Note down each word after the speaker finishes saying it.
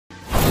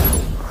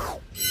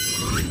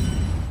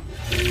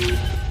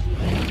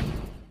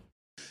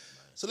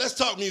So let's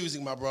talk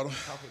music, my brother.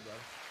 Talk it, brother.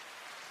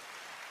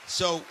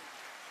 So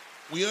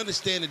we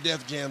understand the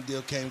Def Jam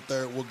deal came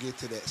third. We'll get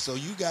to that. So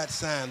you got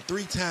signed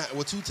 2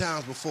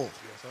 times before.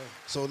 Yes, sir.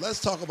 So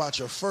let's talk about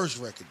your first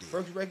record deal.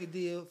 First record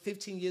deal,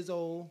 15 years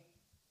old.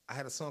 I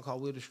had a song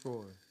called We'll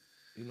Destroy.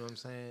 You know what I'm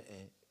saying?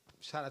 And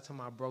shout out to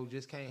my bro,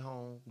 just came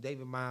home.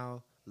 David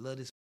Miles, love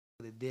this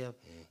to death.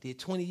 Did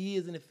 20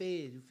 years in the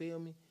Feds, you feel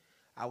me?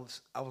 I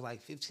was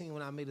like 15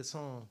 when I made a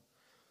song.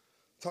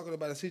 Talking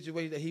about a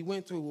situation that he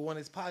went through with one of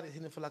his partners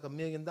hitting for like $1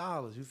 million.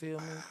 You feel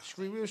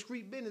me? Real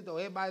street business though.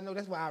 Everybody know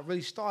that's where I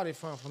really started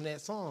from that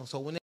song. So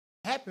when that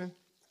happened,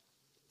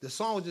 the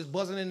song was just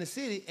buzzing in the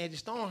city. Angie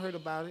Stone heard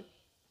about it.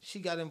 She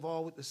got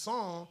involved with the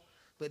song.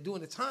 But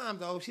during the time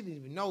though, she didn't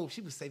even know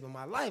she was saving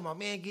my life. My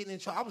man getting in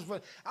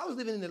trouble. I was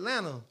living in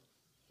Atlanta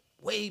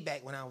way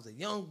back when I was a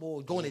young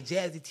boy, going to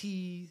Jazzy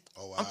T's.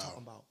 Oh wow. I'm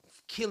talking about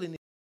killing it.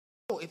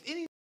 If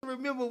any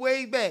remember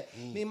way back,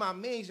 me and my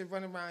man used to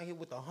run around here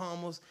with the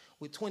Hummers,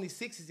 with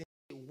 26s and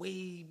shit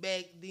way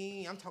back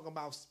then. I'm talking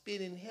about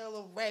spitting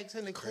hella racks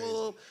in the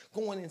club,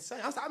 going insane.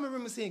 I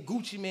remember seeing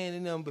Gucci Man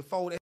in them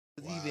before that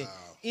was even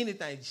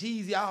anything.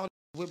 Jeezy, all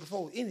that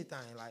before anything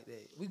like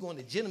that. We going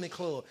to Gentleman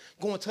Club,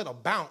 going to the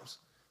Bounce,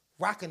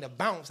 rocking the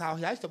Bounce out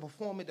here. I used to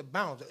perform at the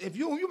Bounce. If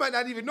you might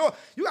not even know,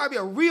 you gotta be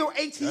a real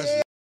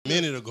ATL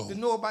minute ago to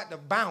know about the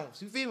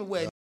Bounce. You feel me?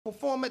 Where you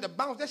perform at the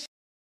Bounce, that shit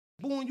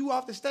booing you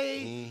off the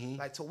stage.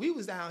 Like, so we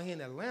was down here in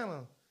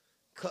Atlanta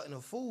cutting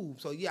a fool.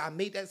 So yeah, I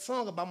made that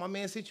song about my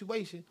man's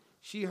situation.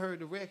 She heard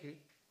the record,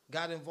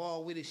 got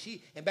involved with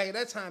it. And back at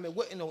that time, it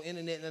wasn't no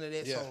internet, none of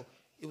that. So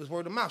it was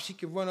word of mouth. She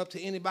could run up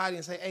to anybody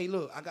and say, hey,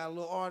 look, I got a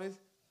little artist.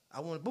 I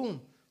want to boom.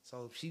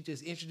 So she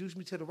just introduced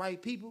me to the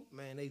right people.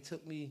 Man, they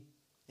took me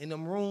in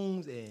them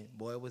rooms and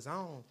boy, it was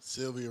on.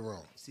 Sylvia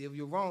Rome. As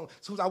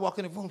soon as I walk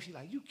in the room, she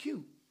like, you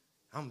cute.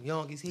 I'm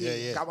young as hell.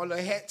 Yeah. Got my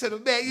little hat to the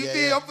back. You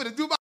feel? I'm finna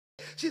do my.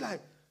 She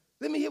like,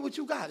 let me hear what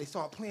you got. They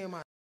start playing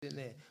my in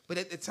there. But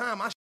at the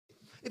time,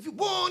 if you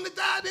want to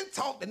die, then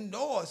talk the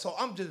noise. So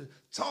I'm just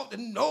talk the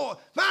noise.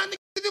 My nigga,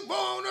 if you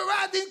want to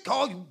ride, then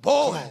call you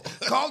boy.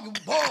 Call you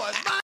boy.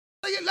 My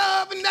nigga,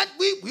 love and that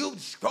we will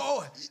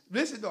destroy.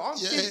 Listen though, I'm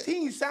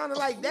 15 sounding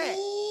like that.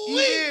 You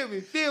hear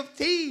me?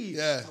 15.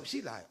 Yeah. So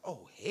she like,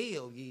 oh,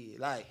 hell yeah.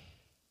 Like,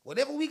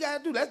 whatever we got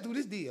to do, let's do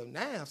this deal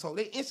now. So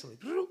they instantly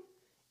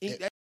eat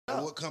that.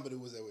 What company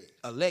was that with?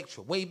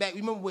 Electra, way back.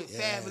 Remember with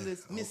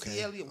Fabulous,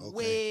 Missy, Elliot,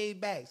 way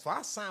back. So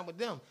I signed with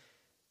them.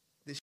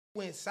 The shit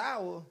went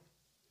sour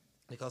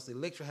because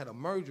Electra had a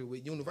merger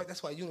with Universal.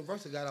 That's why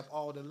Universal got up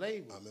all the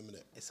labels. I remember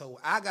that. And so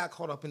I got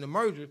caught up in the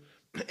merger,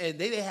 and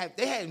they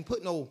hadn't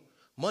put no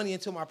money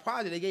into my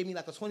project. They gave me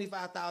like a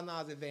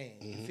 $25,000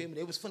 advance. You feel me?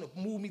 They was finna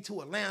move me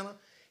to Atlanta.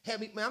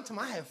 I'm talking,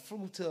 I had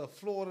flew to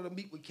Florida to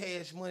meet with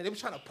Cash Money. They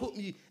was trying to put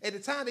me, at the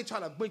time, they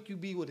trying to make you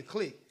be with a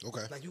clique.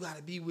 Okay. Like, you got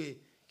to be with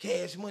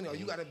Cash Money, or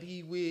you gotta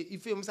be with, you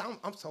feel me? So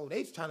I'm told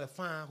they trying to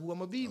find who I'm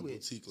gonna be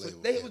with. So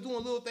they was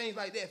doing little things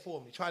like that for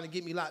me, trying to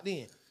get me locked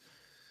in.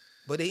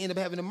 But they ended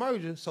up having a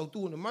merger, so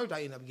through the merger, I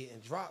ended up getting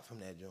dropped from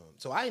that joint.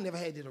 So I ain't never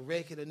had did a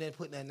record and then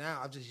putting that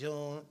out. I was just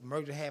young. The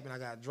merger happened, I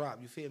got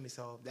dropped. You feel me?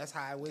 So that's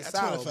how I went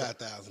south.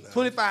 $25,000.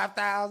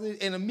 $25,000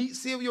 and to meet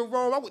Sylvia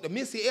Rome. I went to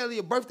Missy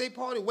Elliot birthday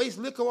party, waste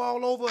liquor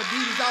all over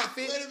Adidas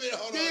outfit. Wait a minute,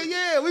 hold on.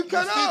 Yeah, we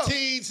cut up.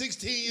 15,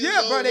 16 years yeah,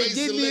 old. Bro, they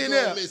get me in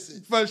there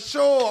for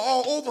sure,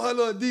 all over her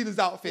little Adidas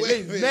outfit.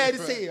 They mad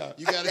as hell.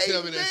 You gotta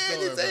tell me that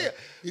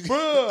story,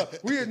 bro.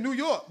 We in New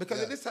York because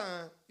at this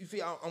time, you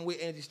feel I'm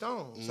with Angie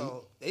Stone,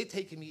 so they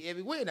taking me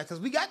everywhere now because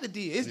we got the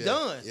deal. It's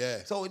done.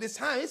 Yeah. So at this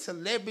time, it's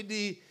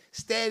celebrity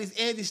status.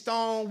 Angie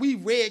Stone, we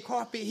red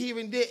carpet here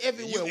and there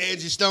everywhere. You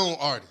Angie Stone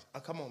artist. Oh,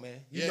 come on, man.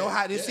 You know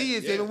how this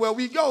is everywhere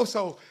we go.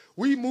 So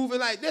we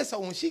moving like this. So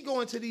when she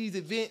going to these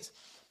events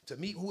to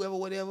meet whoever,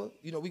 whatever,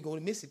 you know, we go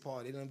to Missy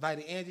party. They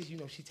invited Angie. You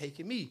know, she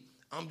taking me.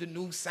 I'm the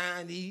new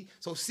signee.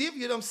 So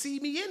Sylvia them see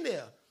me in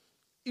there.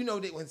 You know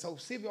that when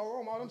Sylvia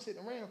Rome, all them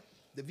sitting around.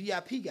 The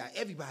VIP got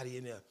everybody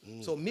in there.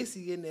 So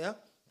Missy in there,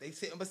 they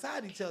sitting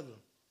beside each other.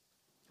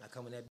 I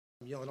come in that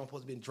young, I'm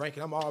supposed to be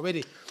drinking. I'm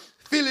already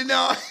feeling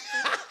I'm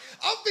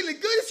feeling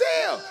good as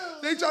hell.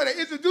 They try to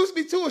introduce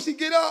me to her. She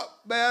get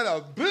up, man,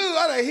 I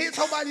done hit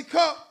somebody's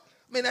cup.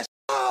 Man, that's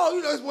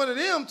you know, it's one of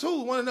them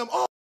too. One of them.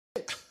 Oh,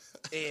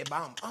 yeah,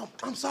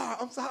 I'm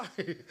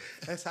sorry.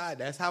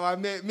 That's how I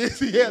met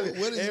Missy Elliott.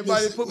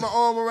 Everybody put my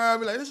arm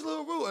around me like, this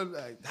little rude. I'm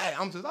like, hey,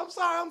 I'm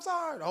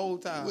sorry the whole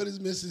time. What does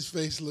Missy's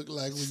face look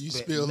like when you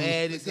spill?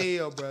 Mad as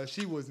hell, bro.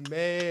 She was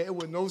mad. It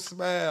was no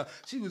smile.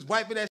 She was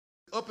wiping that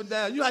up and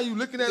down. You know how you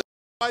looking at it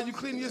while you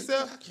cleaning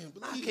yourself? I can't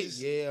believe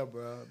this. Yeah,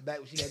 bro. Back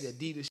when she had the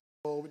Adidas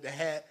with the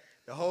hat,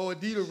 the whole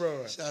Adidas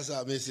run. Shouts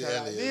out Missy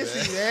Elliott,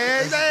 Missy,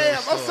 man.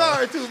 Damn, I'm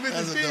sorry too, Missy.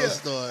 That's a dope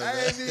story,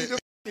 I ain't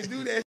need to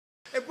do that.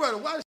 Hey, brother,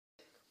 why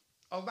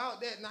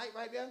about that night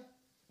right there,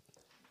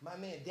 my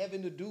man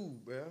Devin the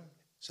Dude, bro.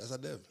 Shouts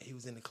out Devin. He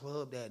was in the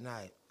club that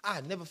night.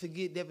 I never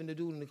forget Devin the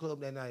Dude in the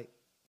club that night.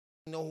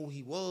 I know who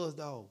he was,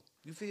 though.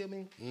 You feel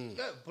me?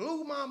 That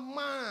blew my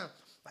mind.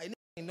 Like, nigga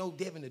ain't know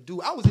Devin the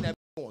Dude. I was in that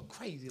going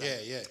crazy.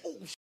 Like, yeah. Oh,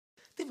 shit.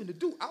 Different to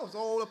do. I was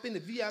all up in the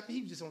VIP.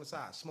 He was just on the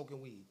side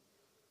smoking weed.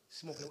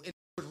 Smoking. And it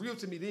was real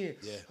to me then.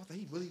 Yeah. I thought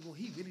he really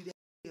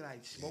that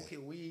like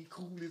smoking weed,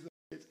 cool as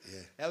a bitch. Yeah.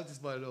 That was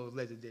just one of those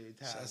legendary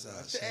times.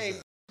 Shouts out.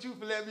 Hey, you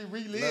for letting me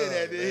relive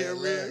that here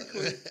real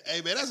quick.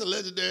 Hey man, that's a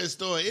legendary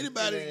story.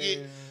 Anybody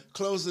get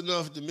close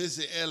enough to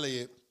Missy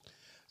Elliot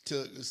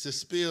to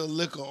spill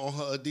liquor on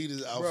her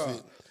Adidas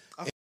outfit?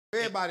 I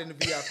everybody in the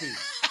VIP.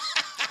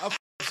 I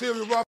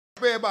Sylvia Ross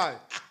everybody.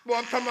 Boy,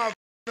 I'm talking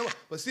about,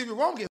 but Sylvia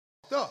Ross get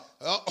fucked up.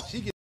 Oh.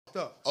 She get fucked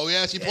up. Oh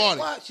yeah, she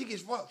party. She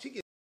gets fucked. She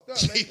get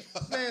fucked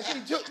up, man.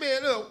 She took me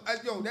look.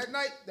 Yo, that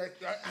night,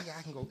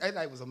 I can go. That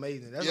night was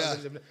amazing.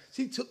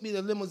 She took me to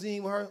the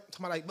limousine with her.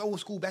 Talking about like old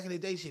school back in the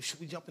day.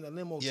 We jump in the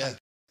limo. Yeah. Type.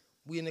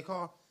 We in the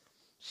car.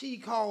 She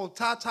called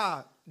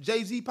Tata,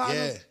 Jay-Z partner.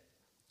 Yeah.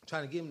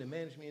 Trying to get him to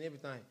manage me and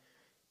everything.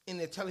 And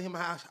they're telling him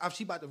how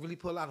she about to really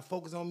put a lot of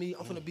focus on me.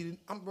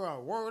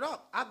 Bro, word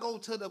up. I go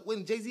to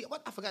when Jay-Z,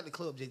 I forgot the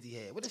club Jay-Z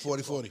had. What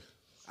 40-40.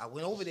 I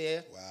went over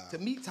there to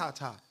meet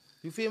Tata.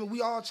 You feel me?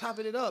 We all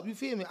chopping it up. You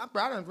feel me? I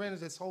done ran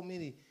into so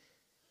many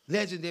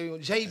legendary.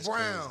 Jay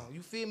Brown. Crazy.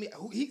 You feel me?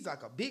 He's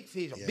like a big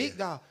fish, a big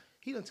dog.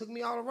 He done took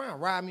me all around,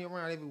 ride me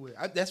around everywhere.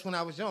 That's when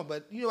I was young.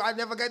 But, I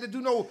never got to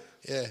do no.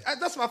 Yeah.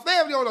 That's my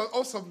family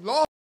on some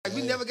law. Like,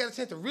 we never got a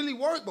chance to really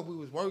work, but we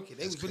was working.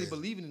 They was really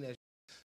believing in that.